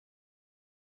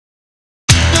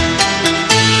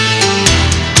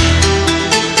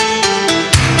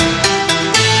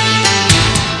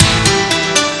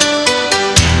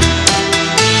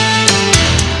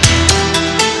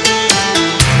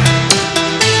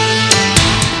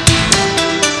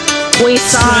We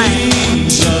saw it.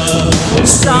 We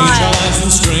saw it.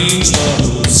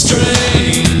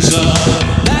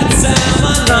 That's how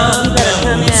my love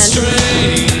goes.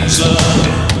 Stranger,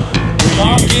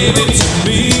 will you give it to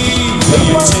me? Will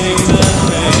you take the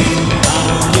pain?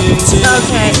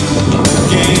 Okay.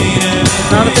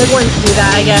 Well, the big ones do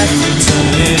that, I guess.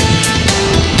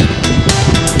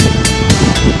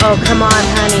 Oh, come on,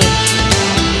 honey.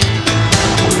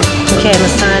 Okay, the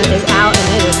sun is out and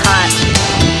it is hot.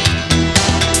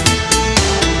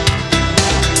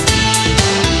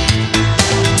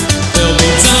 There'll be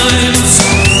times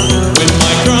when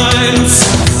my crimes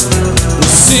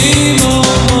will seem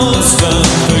almost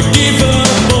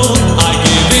unforgivable. I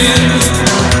give in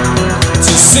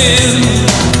to sin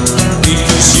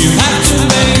because you have to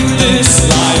make this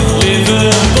life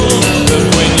livable. But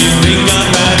when you think I've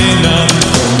had enough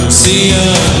from the sea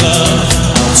of love,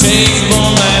 I'll take more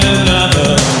than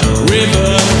another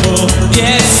river full.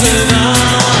 Yes, and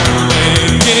I'll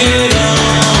make it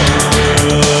all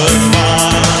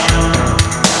worthwhile.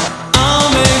 I'll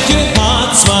make your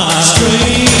heart smile.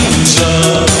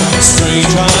 Stranger,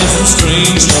 strange eyes and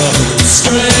strange love.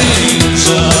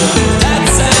 Stranger,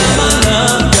 that's how my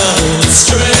love goes.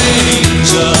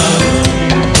 Stranger,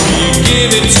 will you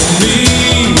give it to me?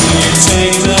 Will you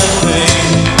take the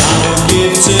pain I will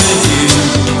give to you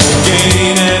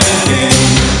again and again?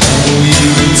 Will you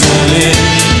return it?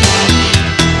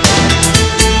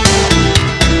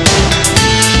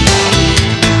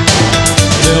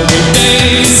 There'll be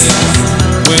days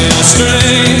when I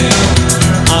stray.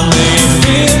 I may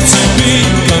appear to be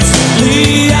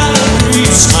constantly out of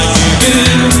reach. I give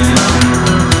in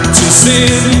to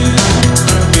sin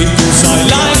because I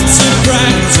like to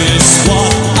practice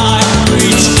what I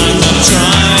preach. I'm not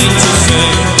trying to say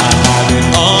I have it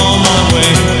all my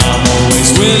way. I'm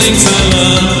always willing to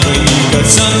learn when you got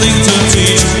something to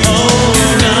teach. Oh,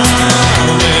 now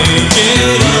I'll make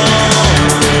it all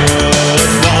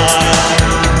worthwhile.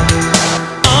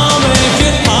 I'll make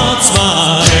your heart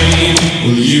smile. Pain,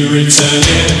 will you return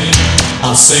it?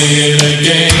 I'll say it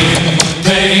again.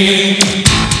 Pain,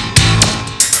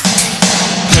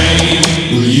 pain,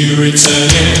 will you return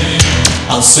it?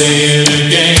 I'll say it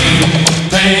again.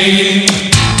 Pain,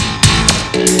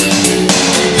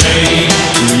 pain,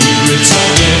 will you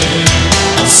return it?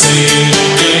 I'll say it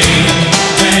again.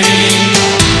 Pain,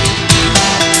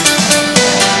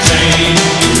 pain,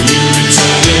 will you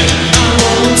return it? I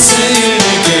won't say it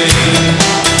again.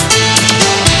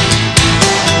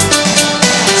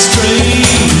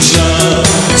 Stranger,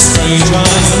 strange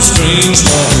eyes and strange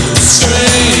love.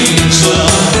 Stranger,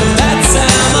 that's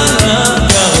how my love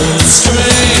goes.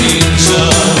 Stranger,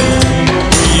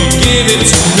 will you give it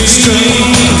to me?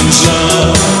 Stranger,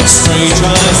 strange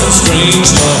eyes and strange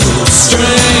love.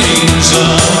 Stranger,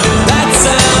 that's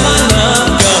how my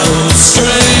love goes.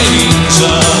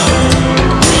 Stranger,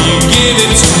 will you give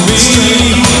it to me?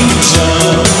 Stranger,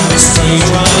 strange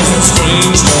eyes and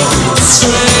strange love.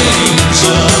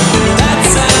 Stranger,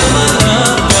 that's how my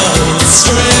love goes.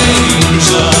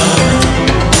 Stranger,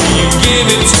 will you give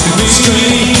it to me?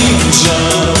 Stranger,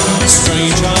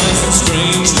 strange eyes and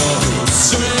strange love.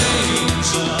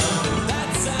 Stranger,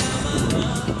 that's how my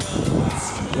love goes.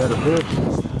 Got a fish.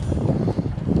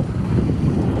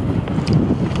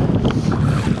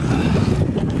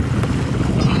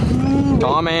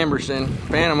 Tom Amberson,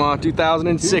 Panama,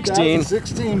 2016.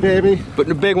 2016, baby.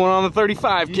 Putting a big one on the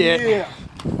 35 kit. Yeah.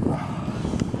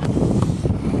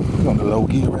 On the low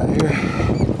gear right here.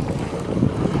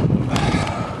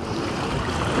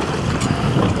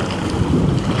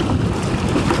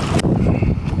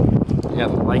 Yeah,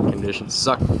 the light conditions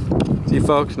suck. See,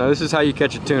 folks, now this is how you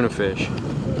catch a tuna fish.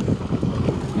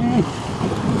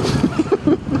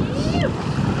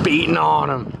 Beating on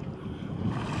him.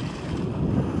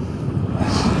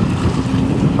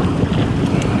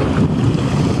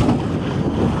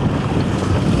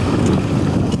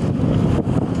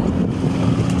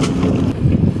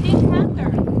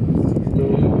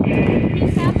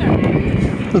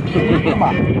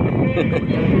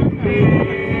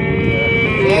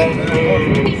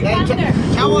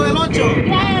 Chavo del Ocho.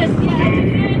 Yes, yeah.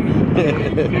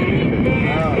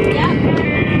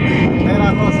 Era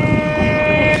Rosa.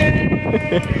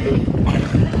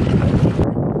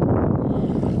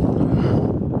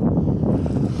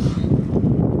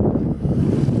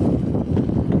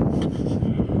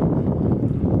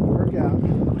 Work out.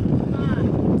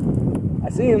 I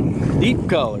see him. Deep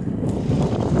color.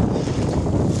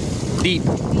 Deep.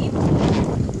 Deep?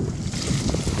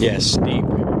 Yes, deep.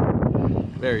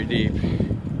 Very deep.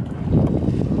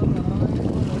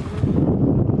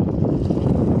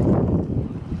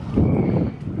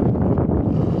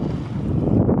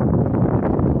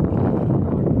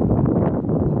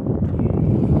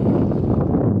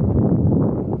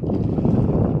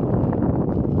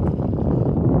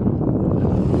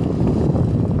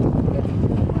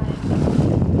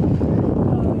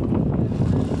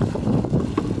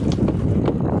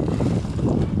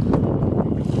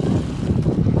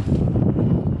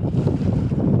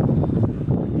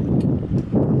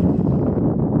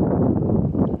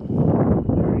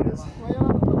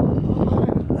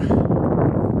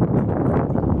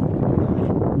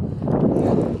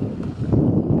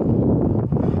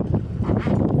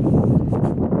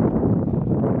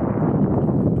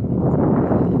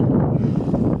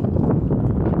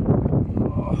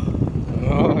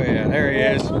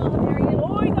 he is. Oh, there he is.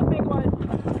 Oh, he's a big one.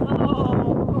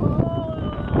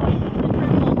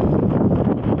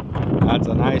 Oh, That's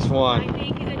a nice I one.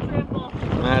 think he's a triple.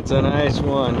 That's a nice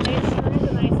one. It sure is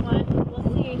a nice one. We'll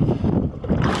see.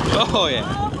 Oh yeah.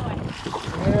 Oh boy.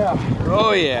 Yeah.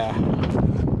 Oh yeah.